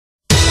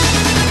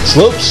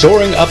Slope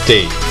Soaring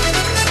Update.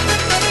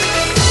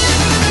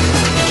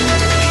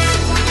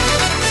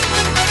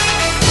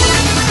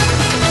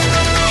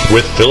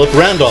 With Philip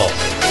Randolph.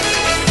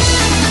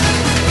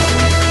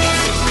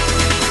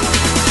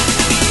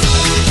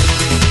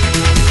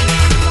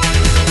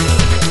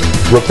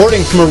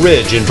 Reporting from a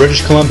ridge in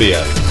British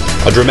Columbia,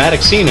 a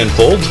dramatic scene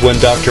unfolds when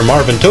Dr.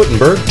 Marvin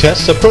Totenberg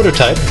tests a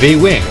prototype Vee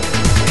Wing.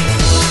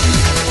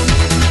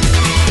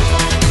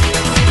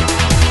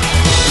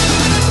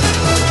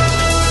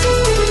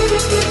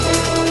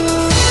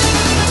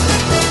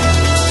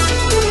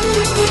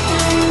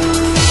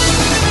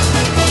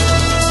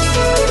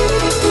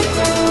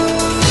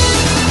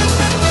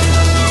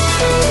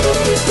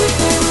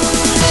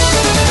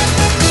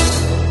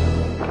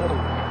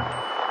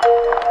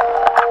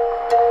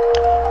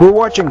 We're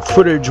watching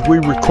footage we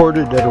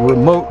recorded at a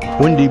remote,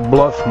 windy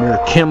bluff near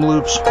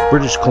Kamloops,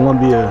 British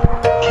Columbia,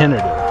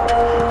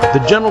 Canada. The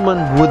gentleman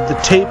with the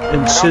tape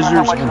and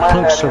scissors and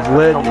hunks of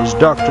lead is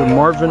Dr.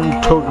 Marvin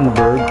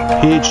Totenberg,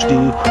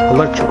 PhD,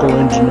 Electrical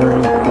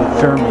Engineering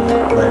at Fermi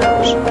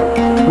Labs.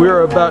 We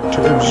are about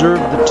to observe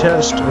the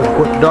test of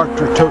what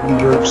Dr.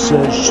 Totenberg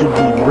says should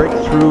be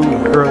breakthrough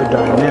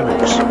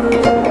aerodynamics.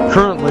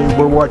 Currently,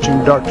 we're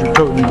watching Dr.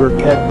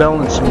 Totenberg add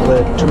balancing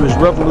lead to his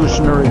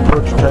revolutionary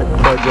prototype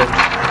project,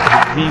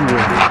 Vee Wing.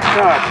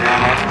 God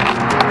damn it.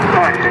 I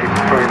hate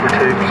fiber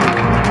tapes.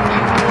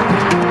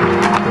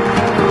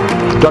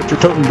 Dr.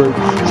 Totenberg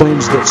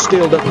claims that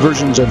scaled-up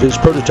versions of his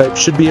prototype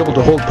should be able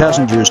to hold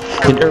passengers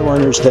in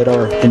airliners that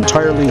are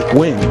entirely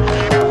wing.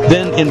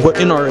 Then, in what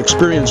in our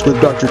experience with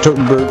Dr.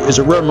 Totenberg is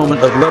a rare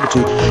moment of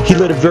levity, he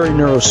lit a very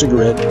narrow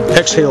cigarette,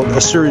 exhaled a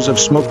series of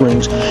smoke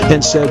rings,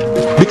 and said,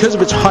 "Because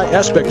of its high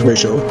aspect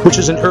ratio, which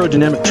is an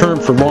aerodynamic term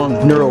for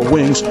long, narrow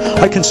wings,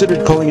 I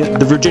considered calling it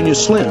the Virginia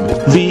Slim,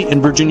 V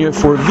in Virginia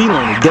for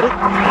V-liner, get it?"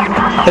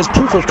 As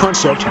proof of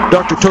concept,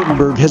 Dr.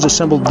 Totenberg has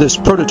assembled this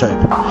prototype.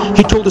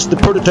 He told us the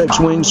prototype's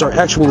wings are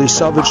actually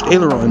salvaged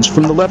ailerons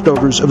from the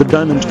leftovers of a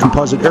Diamond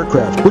composite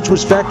aircraft, which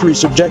was factory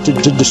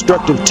subjected to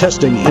destructive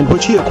testing and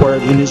which he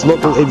acquired in his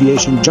local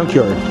aviation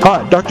junkyard.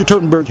 Dr.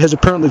 Totenberg has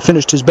apparently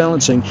finished his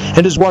balancing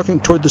and is walking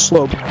toward the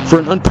slope for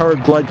an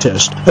unpowered glide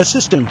test.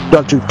 Assisting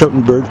Dr.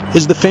 Totenberg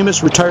is the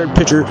famous retired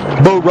pitcher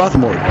Bo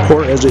Rothmore,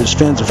 or as his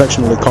fans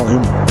affectionately call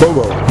him,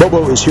 Bobo.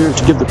 Bobo is here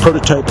to give the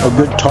prototype a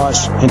good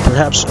toss and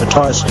perhaps a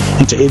toss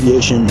into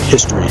aviation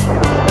history.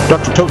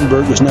 Dr.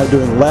 Totenberg is now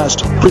doing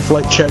last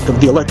pre-flight check of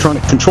the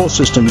electronic control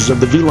systems of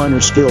the V-liner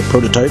scale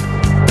prototype.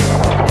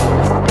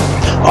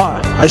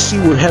 I see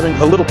we're having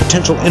a little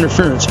potential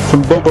interference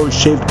from Bobo's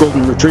shaved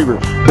golden retriever,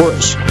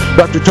 Boris.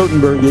 Dr.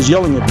 Totenberg is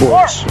yelling at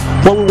Boris.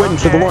 While we're waiting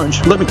for the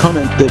launch, let me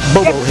comment that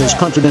Bobo has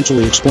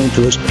confidentially explained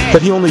to us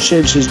that he only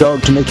shaves his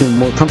dog to make him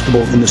more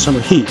comfortable in the summer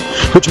heat,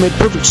 which made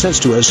perfect sense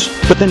to us,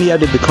 but then he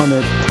added the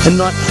comment, and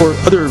not for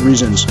other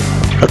reasons.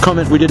 A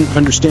comment we didn't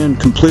understand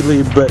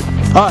completely, but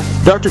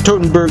Dr.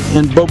 Totenberg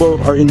and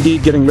Bobo are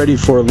indeed getting ready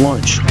for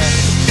launch.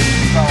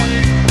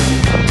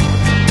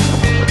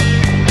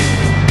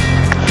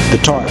 The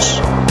toss,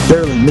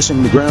 barely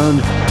missing the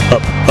ground,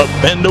 up,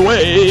 and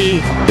away.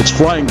 It's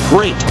flying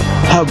great.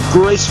 How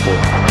graceful.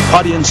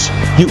 Audience,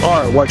 you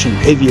are watching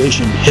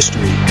aviation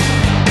history.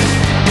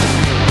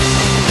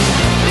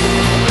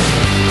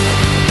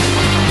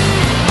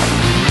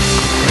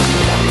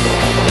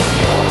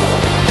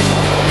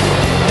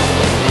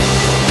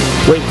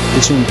 Wait,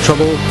 it's in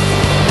trouble.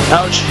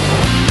 Ouch.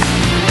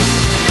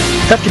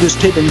 After this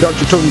taping,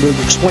 Dr. Totenberg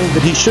explained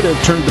that he should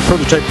have turned the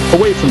prototype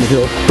away from the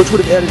hill, which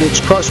would have added its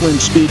crosswind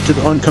speed to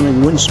the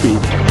oncoming wind speed.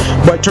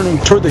 By turning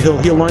toward the hill,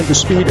 he aligned the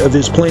speed of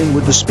his plane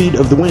with the speed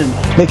of the wind,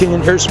 making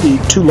an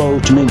airspeed too low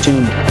to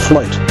maintain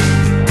flight.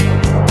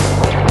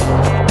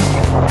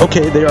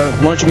 Okay, they are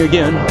launching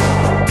again.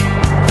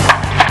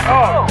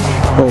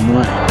 Oh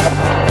my.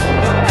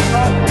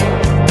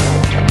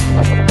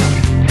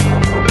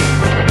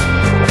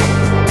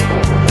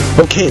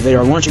 Okay, they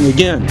are launching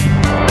again.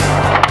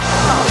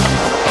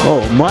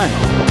 Oh my.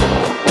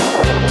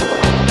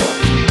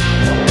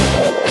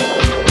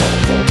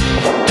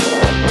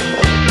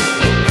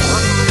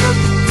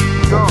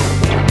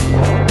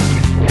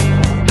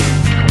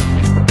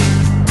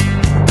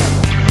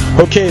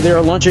 Okay, they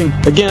are launching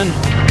again.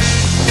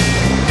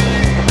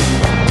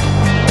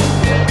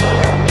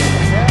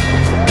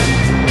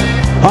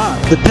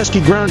 The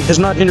pesky ground has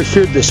not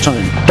interfered this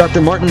time.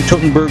 Dr. Martin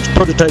Totenberg's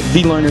prototype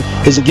V-liner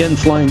is again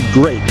flying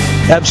great.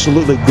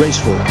 Absolutely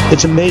graceful.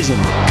 It's amazing.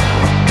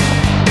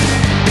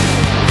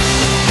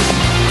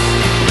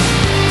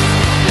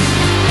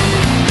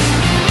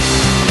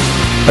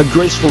 A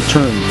graceful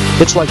turn.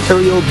 It's like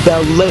aerial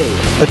ballet,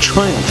 a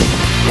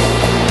triumph.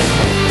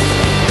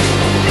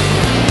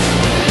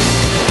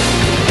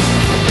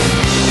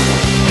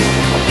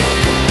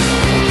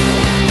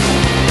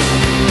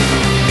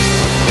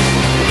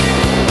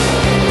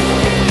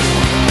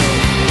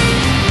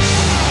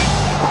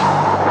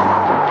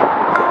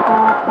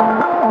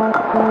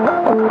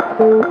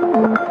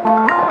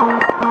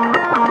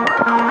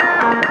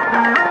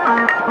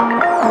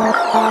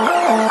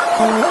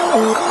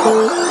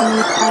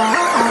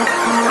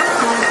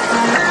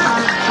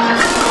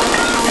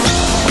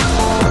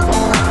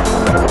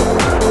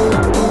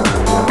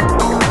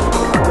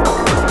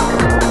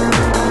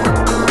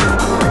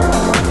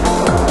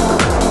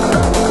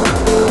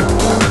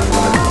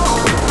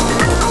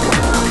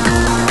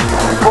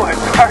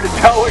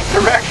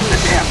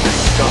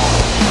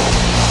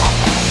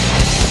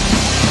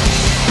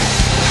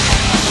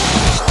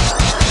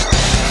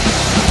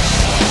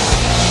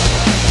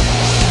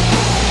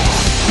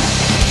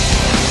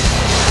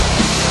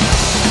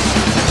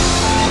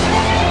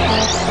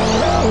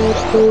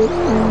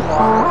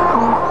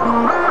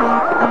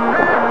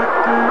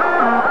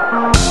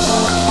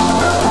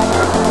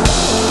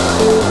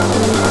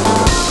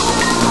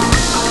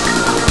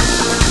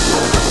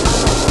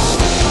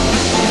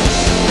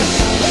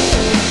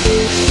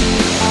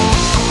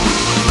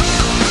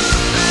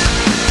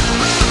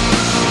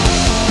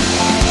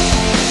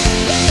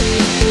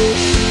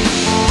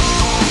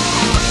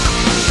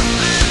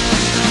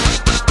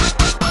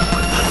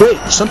 Wait,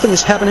 something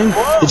is happening.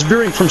 It's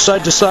veering from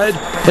side to side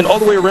and all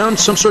the way around,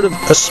 some sort of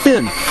a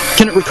spin.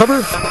 Can it recover?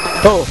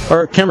 Oh,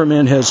 our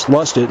cameraman has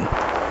lost it.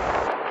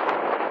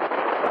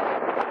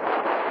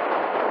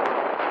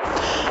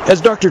 As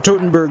Dr.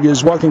 Totenberg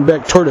is walking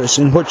back toward us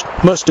in what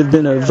must have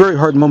been a very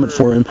hard moment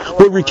for him,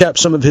 we'll recap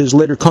some of his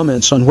later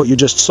comments on what you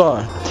just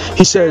saw.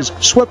 He says,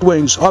 swept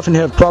wings often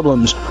have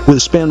problems with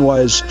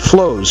spanwise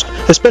flows,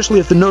 especially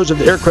if the nose of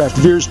the aircraft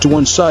veers to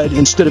one side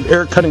instead of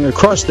air cutting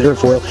across the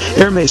airfoil.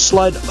 Air may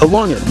slide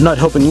along it, not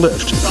helping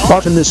lift.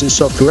 Often this is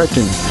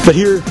self-correcting, but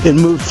here it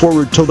moved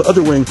forward till the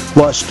other wing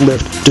lost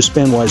lift to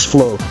spanwise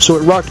flow. So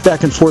it rocked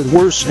back and forth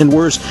worse and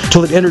worse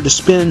till it entered a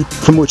spin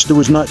from which there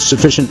was not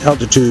sufficient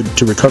altitude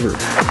to recover.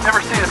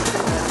 Never seen a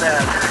spin that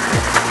bad.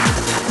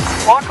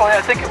 Luckily,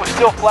 I think it was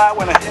still flat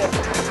when it hit.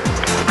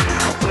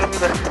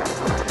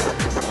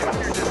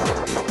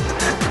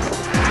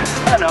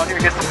 I don't know, here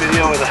gets the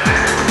video with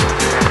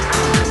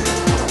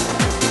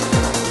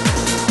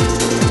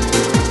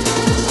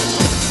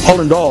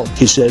All in all,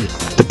 he said,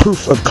 the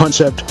proof of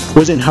concept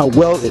was in how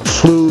well it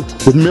flew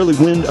with merely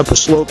wind up a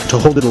slope to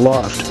hold it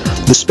aloft.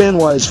 The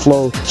spanwise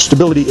flow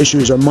stability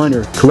issues are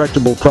minor,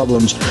 correctable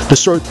problems, the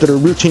sort that are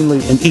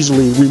routinely and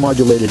easily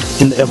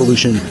remodulated in the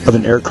evolution of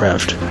an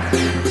aircraft.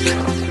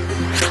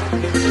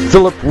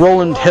 Philip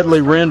Roland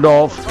Headley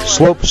Randolph,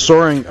 Slope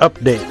Soaring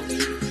Update.